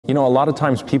You know, a lot of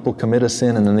times people commit a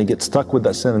sin and then they get stuck with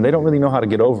that sin and they don't really know how to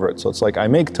get over it. So it's like, I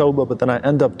make tawbah, but then I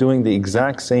end up doing the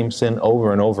exact same sin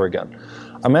over and over again.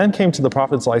 A man came to the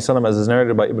Prophet ﷺ, as is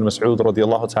narrated by Ibn Mas'ud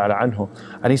radiallahu ta'ala anhu,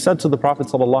 and he said to the Prophet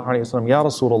ﷺ, Ya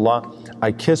Rasulullah,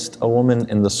 I kissed a woman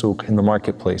in the souk, in the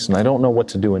marketplace, and I don't know what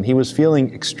to do. And he was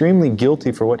feeling extremely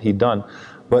guilty for what he'd done,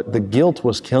 but the guilt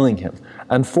was killing him.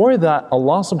 And for that,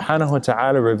 Allah subhanahu wa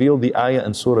ta'ala revealed the ayah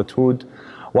in Surah Hud,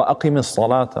 وَأَقِمِ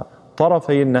الصَّلَاةَ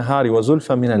طَرَفَيِ النَّهَارِ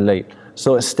وَزُلْفًا مِنَ اللَّيْلِ.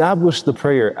 So establish the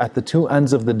prayer at the two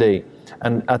ends of the day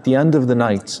and at the end of the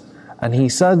night. And he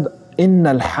said, إِنَّ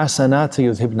الْحَسَنَاتِ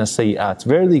يُذْهِبْنَ السَّيِّئَاتِ.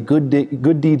 Verily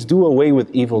good deeds do away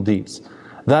with evil deeds.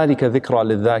 ذَلِكَ ذِكْرَى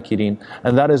لِلذَّاكِرِينَ.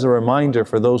 And that is a reminder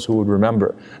for those who would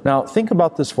remember. Now think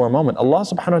about this for a moment. Allah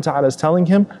subhanahu wa ta'ala is telling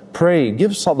him, pray,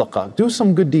 give sadaqah, do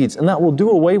some good deeds, and that will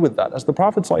do away with that. As the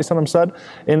Prophet ﷺ said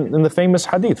in the famous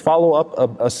hadith, follow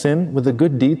up a sin with a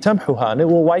good deed, تَمْحُهَا, and it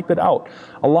will wipe it out.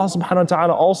 Allah subhanahu wa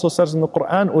ta'ala also says in the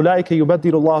Quran, أُولَٰئِكَ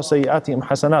يُبَدِّلُ اللَّهُ سَيِّئَاتِهِمْ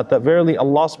حَسَنَاتٍ, that verily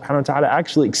Allah subhanahu wa ta'ala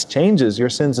actually exchanges your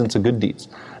sins into good deeds.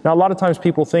 Now a lot of times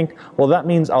people think, well, that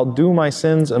means I'll do my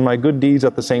sins and my good deeds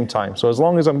at the same time. So as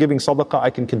long as I'm giving sadaqah, I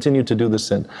can continue to do the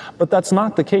sin. But that's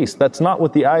not the case. That's not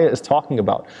what the ayah is talking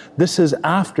about. This is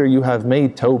after you have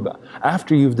made tawbah,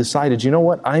 after you've decided, you know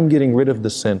what, I'm getting rid of the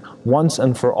sin once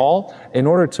and for all. In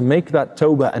order to make that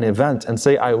tawbah an event and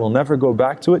say, I will never go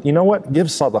back to it, you know what, give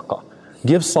sadaqah.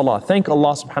 Give salah. Thank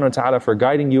Allah subhanahu wa ta'ala for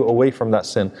guiding you away from that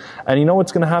sin. And you know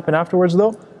what's going to happen afterwards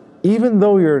though? Even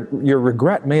though your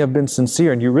regret may have been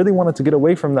sincere and you really wanted to get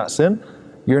away from that sin,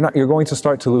 you're going to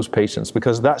start to lose patience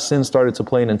because that sin started to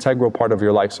play an integral part of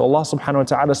your life. So Allah subhanahu wa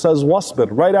ta'ala says, wasbir,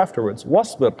 right afterwards,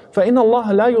 wasbir, فَإِنَّ اللَّهَ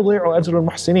لَا يُضِيعُ أَجْرَ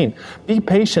الْمُحْسِنِينَ. Be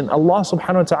patient. Allah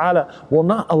subhanahu wa ta'ala will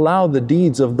not allow the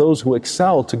deeds of those who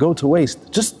excel to go to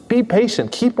waste. Just be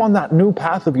patient. Keep on that new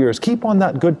path of yours. Keep on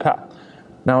that good path.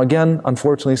 Now again,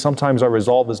 unfortunately, sometimes our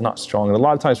resolve is not strong. And a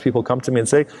lot of times people come to me and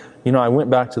say, you know, I went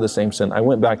back to the same sin. I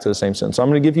went back to the same sin. So I'm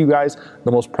going to give you guys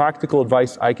the most practical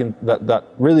advice I can, that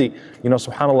really, you know,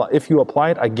 subhanAllah, if you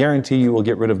apply it, I guarantee you will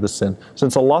get rid of the sin.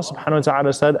 Since Allah subhanahu wa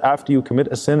ta'ala said, after you commit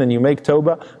a sin and you make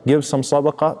tawbah, give some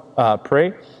sadaqah,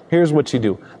 pray. Here's what you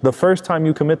do. The first time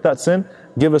you commit that sin,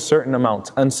 give a certain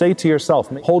amount and say to yourself,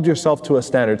 hold yourself to a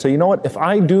standard. Say, you know what, if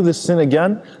I do this sin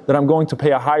again, then I'm going to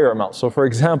pay a higher amount. So for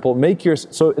example,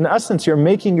 so in essence, you're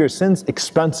making your sins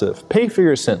expensive. Pay for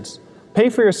your sins. Pay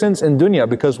for your sins in dunya,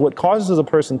 because what causes a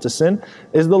person to sin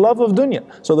is the love of dunya.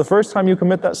 So the first time you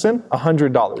commit that sin,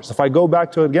 $100. If I go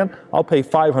back to it again, I'll pay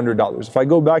 $500. If I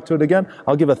go back to it again,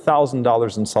 I'll give $1,000 in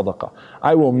sadaqah.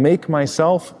 I will make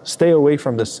myself stay away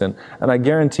from this sin. And I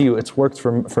guarantee you it's worked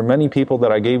for many people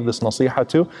that I gave this nasiha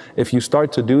to. If you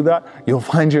start to do that, you'll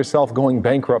find yourself going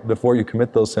bankrupt before you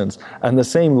commit those sins. And the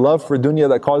same love for dunya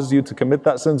that causes you to commit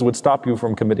that sins would stop you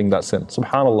from committing that sin.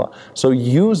 SubhanAllah. So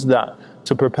use that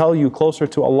to propel you closer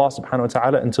to Allah subhanahu wa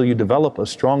ta'ala until you develop a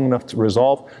strong enough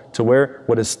resolve to where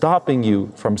what is stopping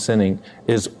you from sinning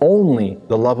is only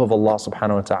the love of Allah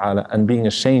subhanahu wa ta'ala and being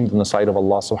ashamed in the sight of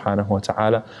Allah subhanahu wa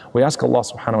ta'ala. We ask Allah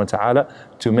subhanahu wa ta'ala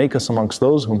to make us amongst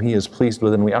those whom He is pleased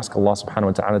with, and we ask Allah subhanahu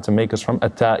wa ta'ala to make us from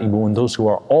at-ta'ibun, those who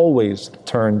are always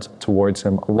turned towards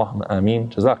Him. Allahumma ameen.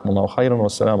 Jazakumullahu khairan wa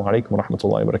assalamu alaikum wa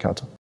rahmatullahi wa barakatuh.